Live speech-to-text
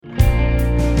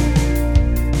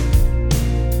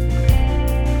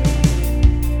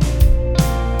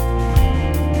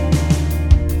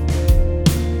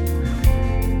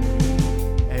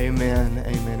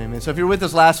So if you were with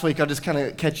us last week, I'll just kind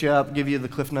of catch you up, give you the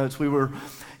Cliff Notes. We were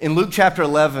in Luke chapter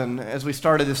 11 as we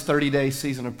started this 30-day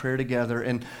season of prayer together.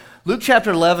 And Luke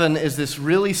chapter 11 is this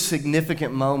really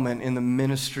significant moment in the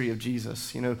ministry of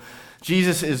Jesus. You know,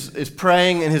 Jesus is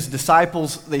praying, and his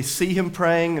disciples, they see him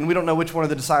praying, and we don't know which one of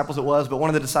the disciples it was, but one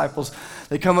of the disciples,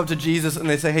 they come up to Jesus and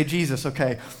they say, "Hey, Jesus,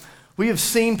 okay, we have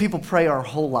seen people pray our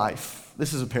whole life."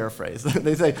 This is a paraphrase.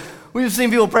 They say, "We have seen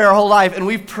people pray our whole life, and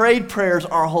we've prayed prayers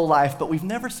our whole life, but we've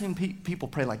never seen people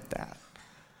pray like that.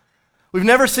 We've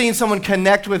never seen someone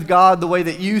connect with God the way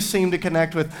that you seem to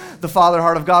connect with the Father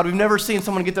heart of God. We've never seen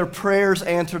someone get their prayers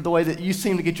answered the way that you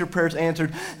seem to get your prayers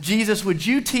answered. Jesus, would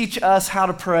you teach us how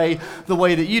to pray the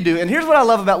way that you do?" And here's what I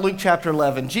love about Luke chapter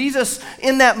 11. Jesus,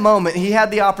 in that moment, he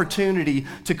had the opportunity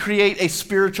to create a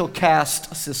spiritual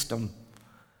caste system.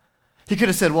 He could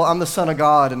have said, "Well, I'm the Son of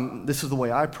God, and this is the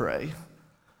way I pray,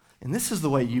 and this is the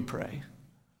way you pray."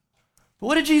 But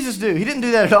what did Jesus do? He didn't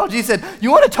do that at all. Jesus said, "You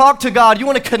want to talk to God, you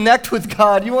want to connect with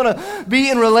God, you want to be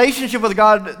in relationship with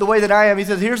God the way that I am." He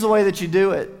says, "Here's the way that you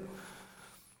do it."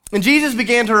 And Jesus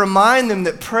began to remind them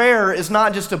that prayer is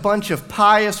not just a bunch of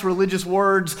pious religious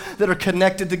words that are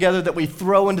connected together that we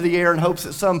throw into the air in hopes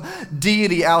that some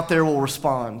deity out there will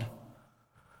respond.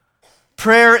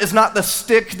 Prayer is not the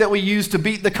stick that we use to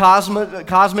beat the cosmic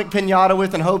piñata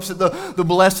with in hopes that the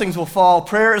blessings will fall.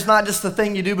 Prayer is not just the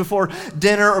thing you do before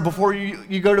dinner or before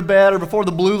you go to bed or before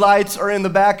the blue lights are in the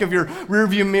back of your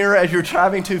rearview mirror as you're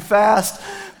driving too fast.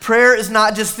 Prayer is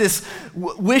not just this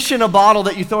wish in a bottle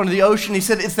that you throw into the ocean. He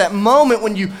said it's that moment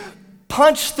when you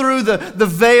punch through the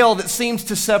veil that seems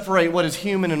to separate what is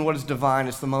human and what is divine.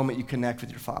 It's the moment you connect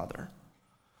with your Father.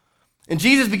 And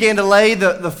Jesus began to lay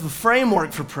the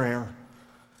framework for prayer.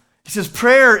 He says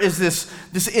prayer is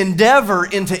this endeavor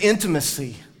into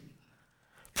intimacy.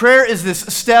 Prayer is this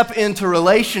step into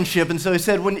relationship. And so he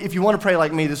said, if you want to pray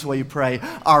like me, this is the way you pray.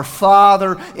 Our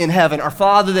Father in heaven, our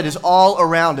Father that is all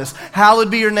around us.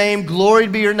 Hallowed be your name,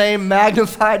 gloried be your name,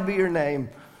 magnified be your name.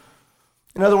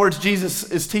 In other words, Jesus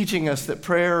is teaching us that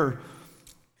prayer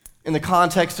in the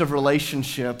context of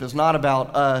relationship is not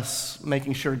about us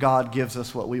making sure God gives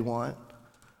us what we want.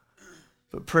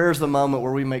 But prayer is the moment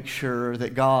where we make sure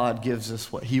that God gives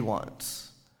us what he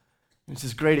wants. It's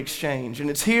this great exchange. And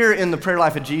it's here in the prayer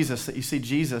life of Jesus that you see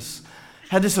Jesus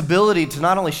had this ability to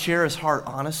not only share his heart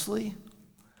honestly,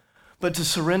 but to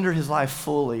surrender his life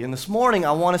fully. And this morning,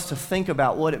 I want us to think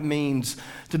about what it means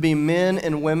to be men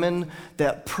and women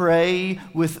that pray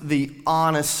with the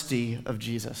honesty of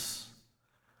Jesus.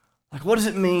 Like, what does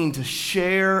it mean to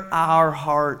share our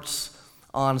hearts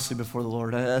honestly before the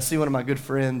Lord? I see one of my good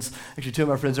friends, actually two of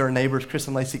my friends are our neighbors, Chris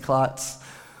and Lacey Klotz.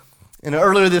 And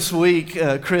earlier this week,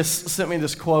 Chris sent me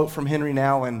this quote from Henry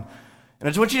Nouwen. And I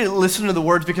just want you to listen to the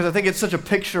words because I think it's such a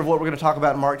picture of what we're going to talk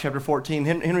about in Mark chapter 14.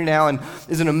 Henry Nouwen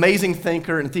is an amazing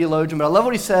thinker and theologian, but I love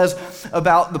what he says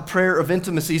about the prayer of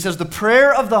intimacy. He says, the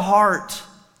prayer of the heart,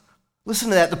 listen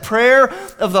to that, the prayer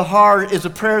of the heart is a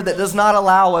prayer that does not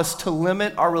allow us to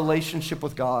limit our relationship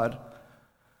with God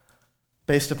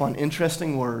based upon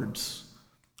interesting words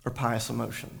or pious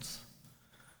emotions.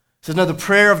 He says, no, the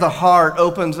prayer of the heart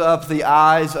opens up the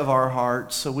eyes of our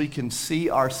hearts so we can see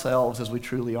ourselves as we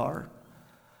truly are.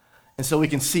 And so we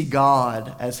can see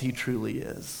God as he truly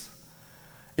is.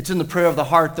 It's in the prayer of the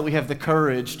heart that we have the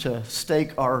courage to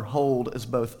stake our hold as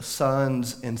both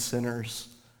sons and sinners.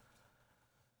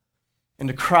 And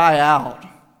to cry out,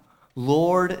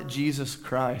 "Lord Jesus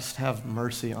Christ, have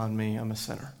mercy on me, I'm a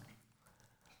sinner."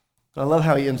 I love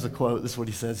how he ends the quote. This is what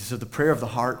he says. He says, the prayer of the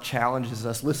heart challenges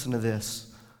us, listen to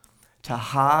this, to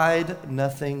hide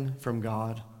nothing from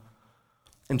God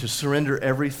and to surrender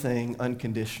everything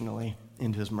unconditionally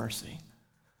into his mercy.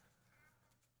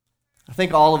 I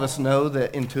think all of us know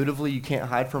that intuitively you can't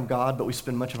hide from God, but we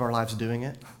spend much of our lives doing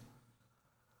it.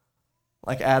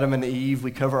 Like Adam and Eve,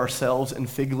 we cover ourselves in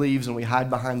fig leaves and we hide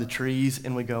behind the trees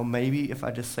and we go, maybe if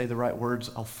I just say the right words,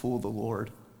 I'll fool the Lord.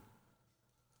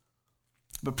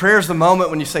 But prayer is the moment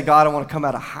when you say, God, I want to come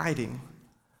out of hiding.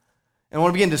 And I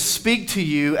want to begin to speak to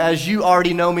you as you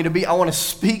already know me to be. I want to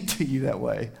speak to you that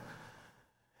way.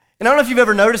 And I don't know if you've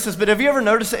ever noticed this, but have you ever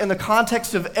noticed it in the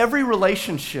context of every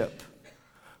relationship?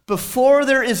 Before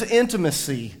there is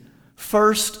intimacy,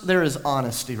 first there is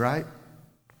honesty, right?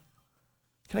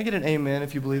 Can I get an amen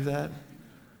if you believe that?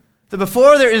 That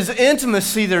before there is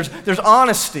intimacy, there's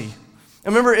honesty. I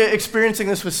remember experiencing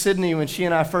this with Sydney when she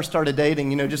and I first started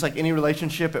dating. You know, just like any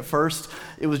relationship at first,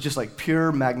 it was just like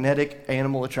pure magnetic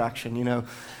animal attraction, you know.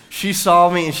 She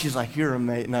saw me and she's like, "You're a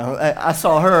mate." No, I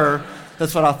saw her.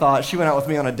 That's what I thought. She went out with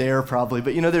me on a dare probably.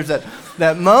 But you know, there's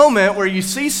that moment where you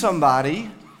see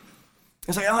somebody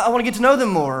It's like, I want to get to know them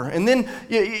more. And then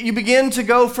you begin to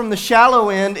go from the shallow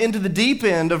end into the deep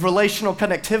end of relational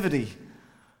connectivity.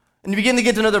 And you begin to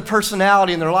get to know their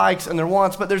personality and their likes and their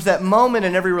wants. But there's that moment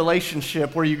in every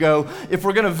relationship where you go, if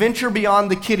we're going to venture beyond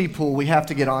the kiddie pool, we have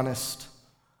to get honest.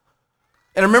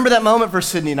 And I remember that moment for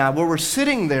Sydney and I, where we're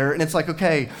sitting there and it's like,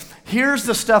 okay, here's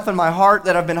the stuff in my heart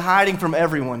that I've been hiding from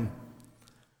everyone.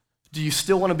 Do you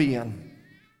still want to be in?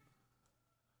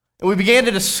 And we began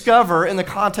to discover in the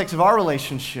context of our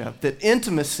relationship that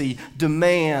intimacy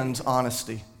demands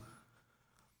honesty.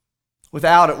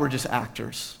 Without it, we're just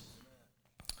actors.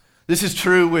 This is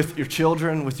true with your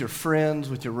children, with your friends,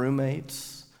 with your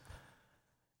roommates.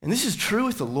 And this is true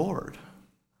with the Lord.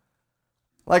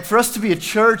 Like for us to be a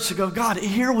church to go, God,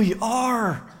 here we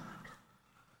are.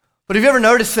 But have you ever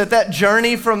noticed that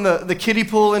journey from the kiddie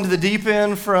pool into the deep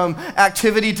end, from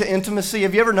activity to intimacy,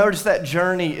 have you ever noticed that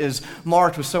journey is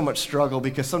marked with so much struggle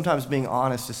because sometimes being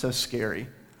honest is so scary?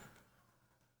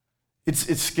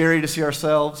 It's scary to see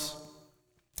ourselves.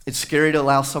 It's scary to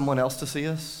allow someone else to see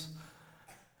us.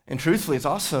 And truthfully, it's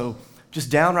also just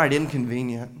downright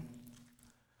inconvenient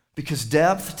because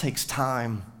depth takes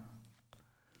time.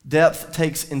 Depth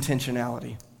takes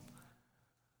intentionality.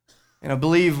 And I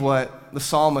believe what the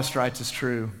psalmist writes is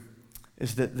true,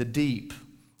 is that the deep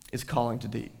is calling to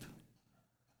deep.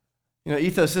 You know,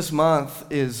 Ethos this month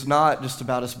is not just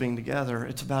about us being together.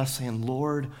 It's about us saying,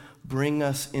 Lord, bring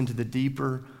us into the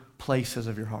deeper places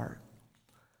of your heart.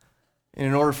 And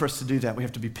in order for us to do that, we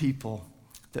have to be people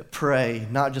that pray,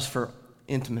 not just for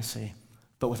intimacy,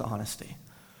 but with honesty.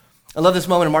 I love this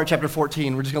moment in Mark chapter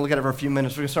 14. We're just going to look at it for a few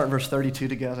minutes. We're going to start in verse 32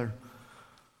 together.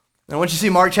 And once you see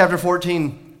Mark chapter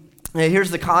 14,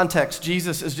 here's the context.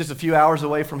 Jesus is just a few hours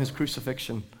away from his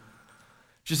crucifixion.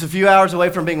 Just a few hours away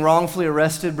from being wrongfully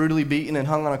arrested, brutally beaten, and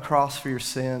hung on a cross for your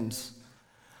sins.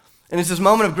 And it's this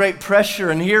moment of great pressure,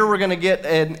 and here we're going to get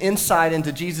an insight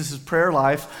into Jesus' prayer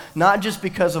life, not just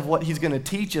because of what he's going to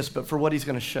teach us, but for what he's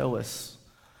going to show us.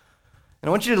 And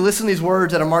I want you to listen to these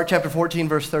words out of Mark chapter 14,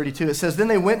 verse 32. It says, "Then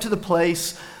they went to the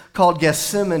place called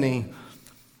Gethsemane,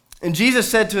 and Jesus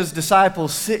said to his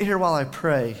disciples, 'Sit here while I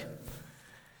pray.'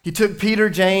 He took Peter,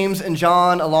 James, and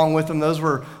John along with him." Those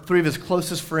were three of his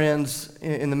closest friends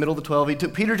in the middle of the 12. He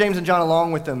took Peter, James, and John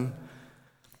along with him.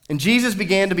 And Jesus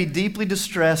began to be deeply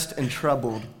distressed and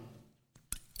troubled.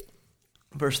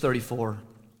 Verse 34.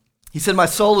 He said, "My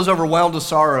soul is overwhelmed with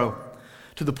sorrow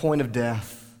to the point of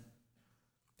death."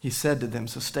 He said to them,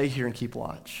 "So stay here and keep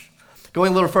watch."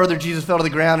 Going a little further, Jesus fell to the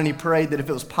ground and he prayed that if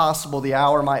it was possible, the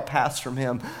hour might pass from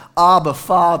him. "Abba,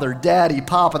 Father, Daddy,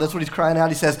 Papa," that's what he's crying out.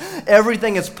 He says,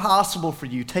 "Everything is possible for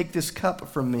you. Take this cup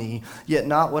from me, yet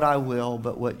not what I will,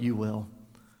 but what you will."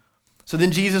 So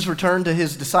then Jesus returned to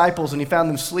his disciples and he found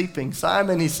them sleeping.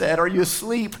 "Simon," he said, "are you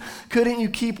asleep? Couldn't you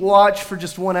keep watch for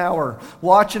just 1 hour?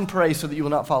 Watch and pray so that you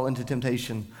will not fall into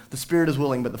temptation. The spirit is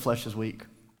willing, but the flesh is weak."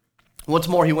 Once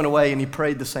more he went away and he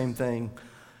prayed the same thing.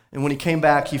 And when he came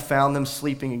back, he found them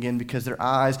sleeping again because their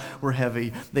eyes were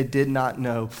heavy. They did not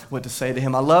know what to say to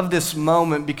him. I love this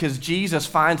moment because Jesus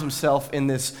finds himself in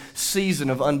this season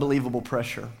of unbelievable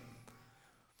pressure.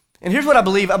 And here's what I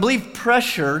believe. I believe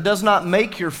pressure does not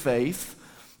make your faith,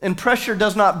 and pressure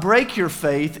does not break your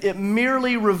faith. It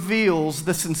merely reveals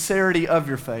the sincerity of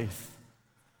your faith.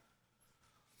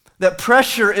 That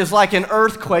pressure is like an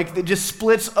earthquake that just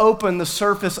splits open the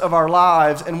surface of our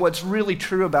lives, and what's really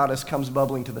true about us comes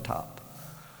bubbling to the top.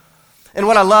 And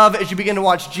what I love as you begin to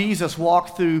watch Jesus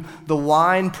walk through the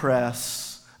wine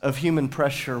press of human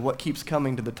pressure, what keeps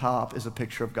coming to the top is a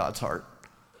picture of God's heart.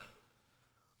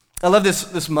 I love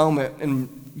this moment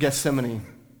in Gethsemane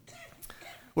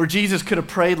where Jesus could have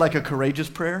prayed like a courageous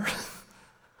prayer.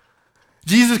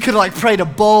 Jesus could have prayed a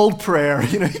bold prayer.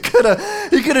 You know, he could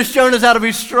have shown us how to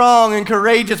be strong and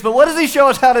courageous. But what does he show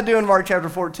us how to do in Mark chapter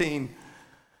 14?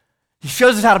 He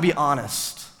shows us how to be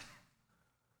honest.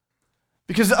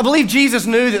 Because I believe Jesus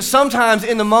knew that sometimes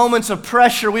in the moments of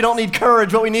pressure, we don't need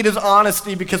courage. What we need is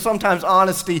honesty, because sometimes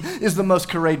honesty is the most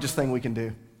courageous thing we can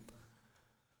do.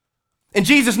 And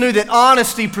Jesus knew that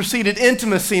honesty preceded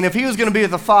intimacy, and if he was going to be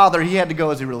with the Father, he had to go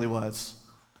as he really was.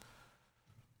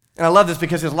 And I love this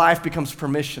because his life becomes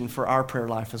permission for our prayer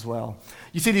life as well.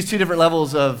 You see these two different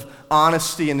levels of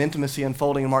honesty and intimacy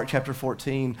unfolding in Mark chapter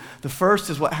 14. The first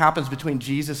is what happens between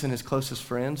Jesus and his closest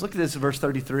friends. Look at this in verse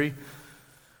 33.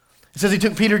 It says he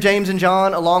took Peter, James, and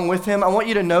John along with him. I want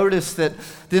you to notice that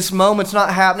this moment's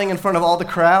not happening in front of all the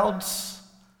crowds.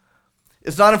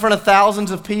 It's not in front of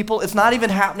thousands of people. It's not even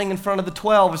happening in front of the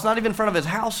 12. It's not even in front of his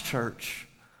house church.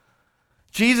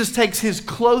 Jesus takes his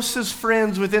closest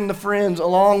friends within the friends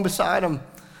along beside him.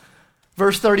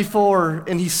 Verse 34,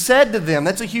 and he said to them,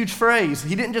 that's a huge phrase.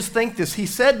 He didn't just think this. He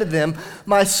said to them,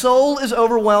 my soul is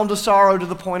overwhelmed with sorrow to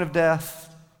the point of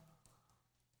death.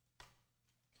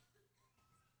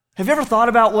 Have you ever thought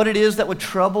about what it is that would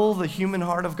trouble the human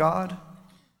heart of God?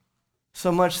 So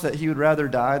much that he would rather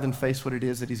die than face what it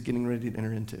is that he's getting ready to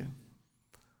enter into.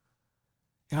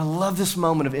 And I love this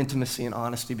moment of intimacy and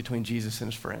honesty between Jesus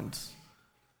and his friends.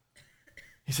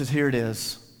 He says, here it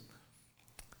is.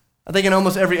 I think in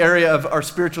almost every area of our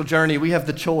spiritual journey, we have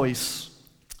the choice.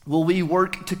 Will we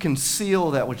work to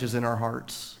conceal that which is in our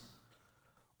hearts?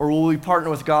 Or will we partner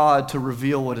with God to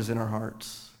reveal what is in our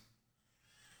hearts?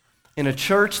 In a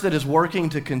church that is working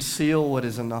to conceal what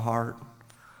is in the heart,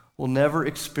 will never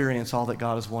experience all that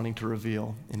God is wanting to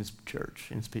reveal in his church,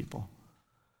 in his people.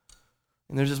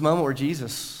 And there's this moment where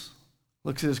Jesus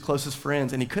looks at his closest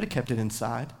friends, and he could have kept it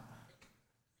inside.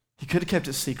 He could have kept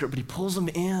it secret, but he pulls them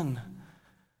in.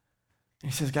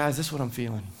 And he says, guys, this is what I'm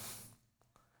feeling.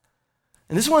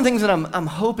 And this is one of the things that I'm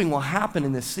hoping will happen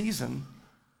in this season.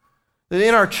 That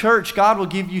in our church, God will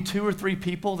give you 2 or 3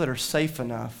 people that are safe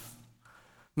enough.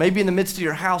 Maybe in the midst of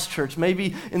your house church,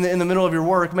 maybe in the middle of your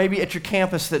work, maybe at your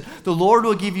campus, that the Lord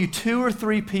will give you 2 or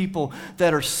 3 people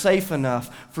that are safe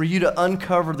enough for you to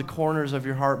uncover the corners of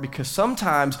your heart. Because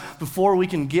sometimes before we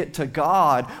can get to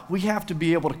God, we have to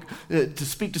be able to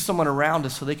speak to someone around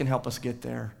us so they can help us get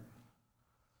there.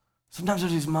 Sometimes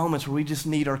there's these moments where we just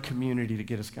need our community to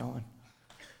get us going.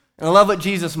 And I love what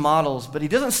Jesus models, but he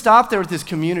doesn't stop there with his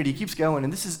community. He keeps going,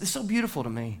 and this is so beautiful to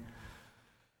me.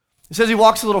 It says he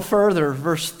walks a little further,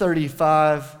 verse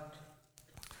 35.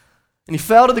 And he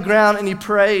fell to the ground and he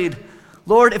prayed,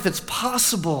 Lord, if it's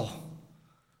possible,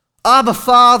 Abba,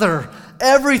 Father,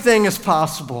 everything is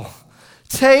possible.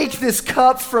 Take this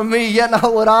cup from me, yet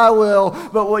not what I will,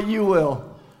 but what you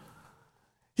will.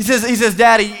 He says,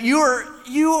 Daddy, you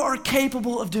are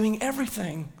capable of doing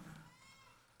everything.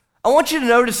 I want you to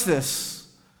notice this,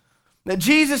 that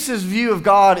Jesus' view of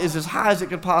God is as high as it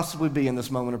could possibly be in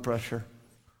this moment of pressure.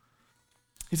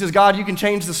 He says, God, you can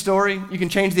change the story. You can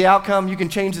change the outcome. You can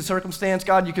change the circumstance.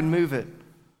 God, you can move it.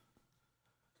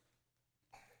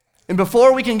 And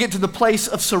before we can get to the place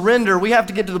of surrender, we have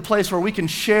to get to the place where we can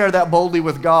share that boldly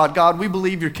with God. God, we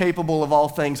believe you're capable of all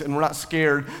things, and we're not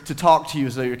scared to talk to you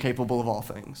as though you're capable of all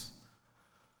things.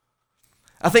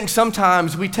 I think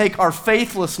sometimes we take our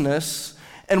faithlessness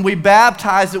and we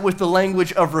baptize it with the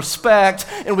language of respect,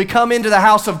 and we come into the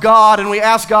house of God and we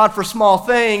ask God for small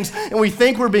things, and we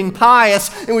think we're being pious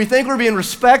and we think we're being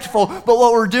respectful, but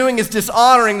what we're doing is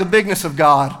dishonoring the bigness of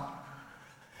God.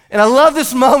 And I love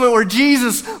this moment where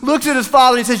Jesus looks at his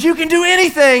Father and he says, you can do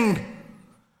anything,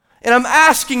 and I'm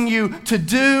asking you to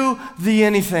do the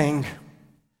anything.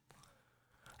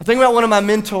 I think about one of my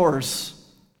mentors,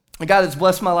 a guy that's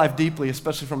blessed my life deeply,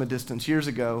 especially from a distance. Years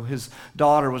ago, his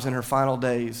daughter was in her final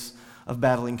days of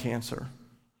battling cancer.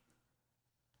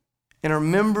 And I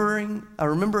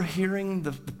remember hearing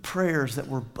the prayers that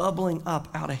were bubbling up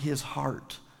out of his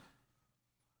heart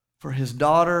for his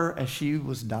daughter as she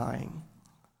was dying.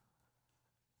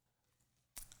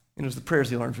 And it was the prayers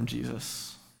he learned from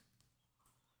Jesus.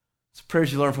 It's the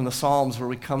prayers you learn from the Psalms where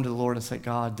we come to the Lord and say,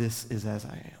 God, this is as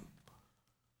I am.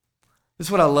 This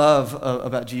is what I love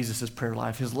about Jesus' prayer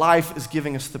life. His life is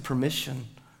giving us the permission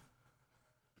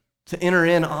to enter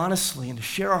in honestly and to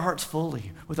share our hearts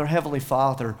fully with our Heavenly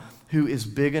Father, who is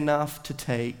big enough to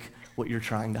take what you're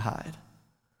trying to hide.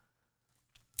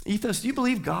 Ethos, do you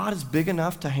believe God is big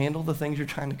enough to handle the things you're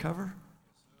trying to cover?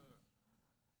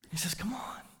 He says, come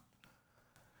on.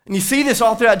 And you see this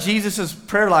all throughout Jesus'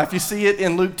 prayer life. You see it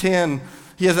in Luke 10.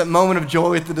 He has that moment of joy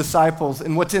with the disciples,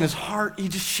 and what's in his heart, he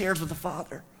just shares with the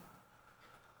Father.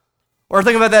 Or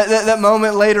think about that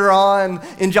moment later on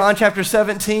in John chapter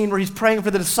 17 where he's praying for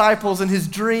the disciples and his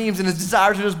dreams and his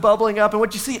desires are just bubbling up. And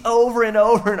what you see over and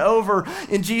over and over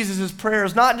in Jesus'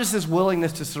 prayers, not just this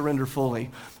willingness to surrender fully,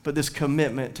 but this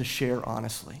commitment to share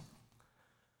honestly.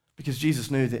 Because Jesus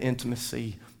knew that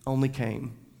intimacy only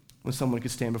came when someone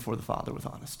could stand before the Father with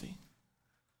honesty.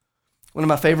 One of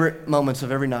my favorite moments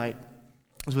of every night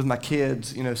was with my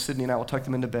kids. You know, Sydney and I will tuck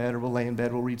them into bed, or we'll lay in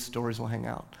bed, we'll read stories, we'll hang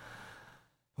out.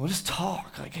 We'll just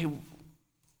talk, like, hey,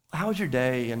 how was your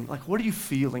day? And like, what are you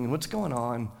feeling? And what's going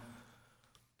on?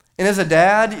 And as a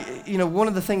dad, you know, one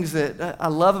of the things that I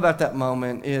love about that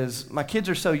moment is my kids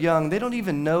are so young, they don't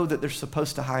even know that they're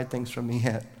supposed to hide things from me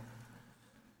yet.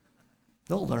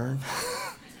 They'll learn.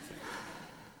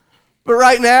 But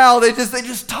right now, they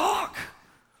just talk.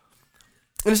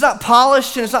 And it's not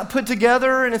polished, and it's not put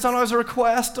together, and it's not always a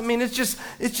request. I mean, it's just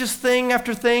thing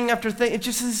after thing after thing. It's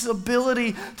just this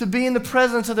ability to be in the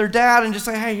presence of their dad and just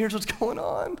say, hey, here's what's going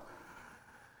on.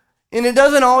 And it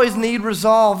doesn't always need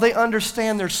resolve. They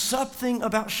understand there's something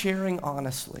about sharing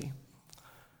honestly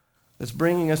that's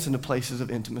bringing us into places of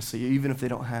intimacy, even if they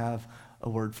don't have a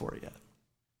word for it yet.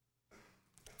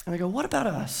 And I go, what about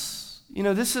us?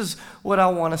 This is what I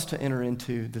want us to enter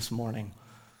into this morning.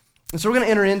 And so we're going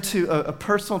to enter into a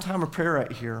personal time of prayer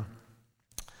right here.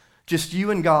 Just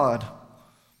you and God.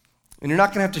 And you're not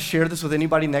going to have to share this with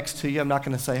anybody next to you. I'm not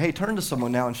going to say, hey, turn to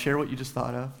someone now and share what you just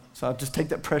thought of. So I'll just take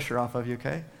that pressure off of you,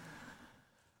 okay?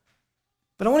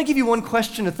 But I want to give you one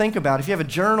question to think about. If you have a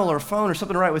journal or a phone or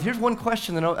something to write with, here's one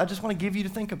question that I just want to give you to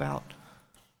think about.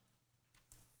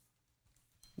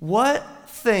 What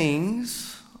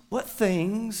things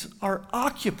are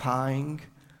occupying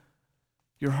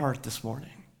your heart this morning?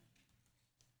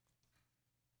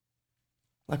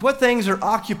 Like, what things are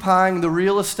occupying the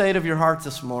real estate of your heart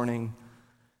this morning?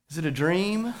 Is it a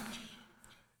dream?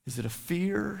 Is it a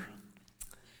fear?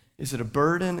 Is it a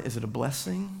burden? Is it a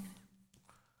blessing?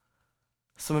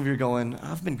 Some of you are going,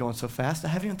 I've been going so fast, I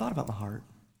haven't even thought about my heart.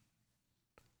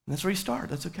 And that's where you start.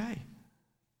 That's okay.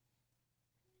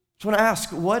 So I want to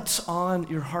ask, what's on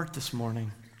your heart this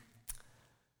morning?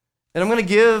 And I'm going to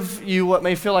give you what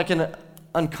may feel like an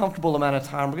uncomfortable amount of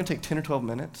time. We're going to take 10 or 12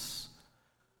 minutes.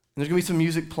 And there's going to be some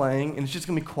music playing, and it's just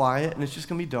going to be quiet, and it's just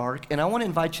going to be dark. And I want to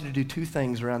invite you to do two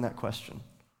things around that question.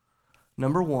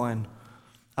 Number one,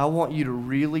 I want you to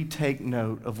really take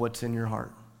note of what's in your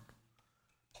heart.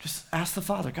 Just ask the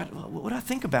Father, God, what do I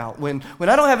think about? When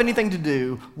I don't have anything to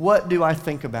do, what do I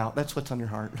think about? That's what's on your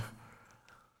heart.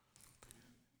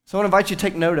 So I want to invite you to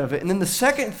take note of it. And then the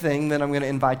second thing that I'm going to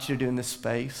invite you to do in this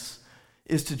space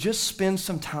is to just spend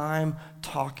some time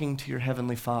talking to your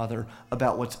Heavenly Father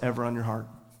about what's ever on your heart.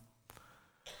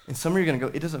 And some of you are going to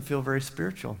go, it doesn't feel very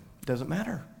spiritual. It doesn't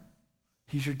matter.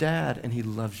 He's your dad, and he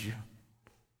loves you.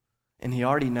 And he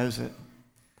already knows it.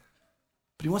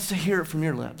 But he wants to hear it from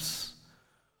your lips.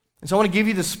 And so I want to give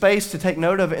you the space to take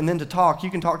note of it and then to talk. You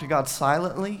can talk to God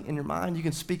silently in your mind. You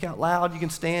can speak out loud. You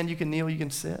can stand. You can kneel. You can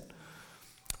sit.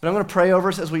 But I'm going to pray over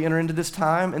us as we enter into this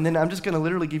time, and then I'm just going to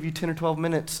literally give you 10 or 12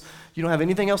 minutes. You don't have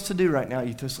anything else to do right now,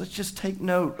 Ethos. Let's just take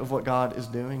note of what God is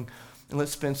doing, and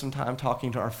let's spend some time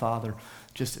talking to our Father,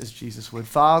 just as Jesus would.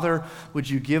 Father, would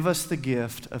you give us the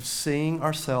gift of seeing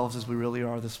ourselves as we really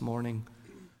are this morning,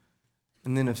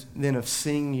 and then of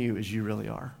seeing you as you really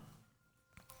are.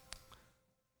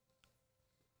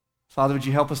 Father, would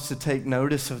you help us to take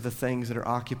notice of the things that are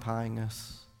occupying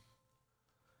us?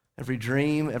 Every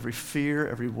dream, every fear,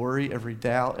 every worry, every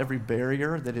doubt, every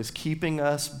barrier that is keeping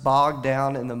us bogged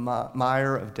down in the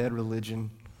mire of dead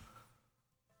religion.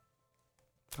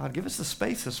 God, give us the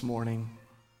space this morning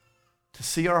to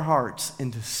see our hearts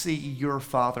and to see your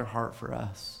Father heart for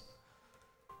us.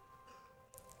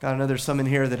 God, I know there's some in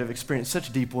here that have experienced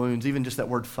such deep wounds, even just that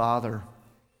word Father.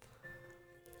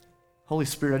 Holy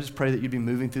Spirit, I just pray that you'd be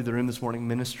moving through the room this morning,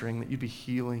 ministering, that you'd be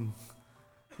healing,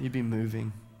 that you'd be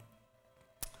moving.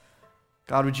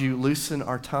 God, would you loosen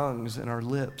our tongues and our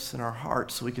lips and our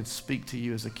hearts so we can speak to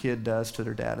you as a kid does to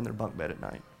their dad in their bunk bed at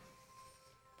night.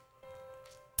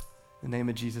 In the name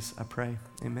of Jesus, I pray.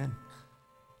 Amen.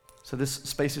 So this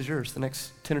space is yours. The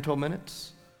next 10 or 12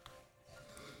 minutes.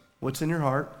 What's in your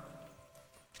heart?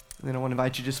 And then I want to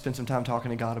invite you to just spend some time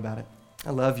talking to God about it. I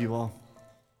love you all.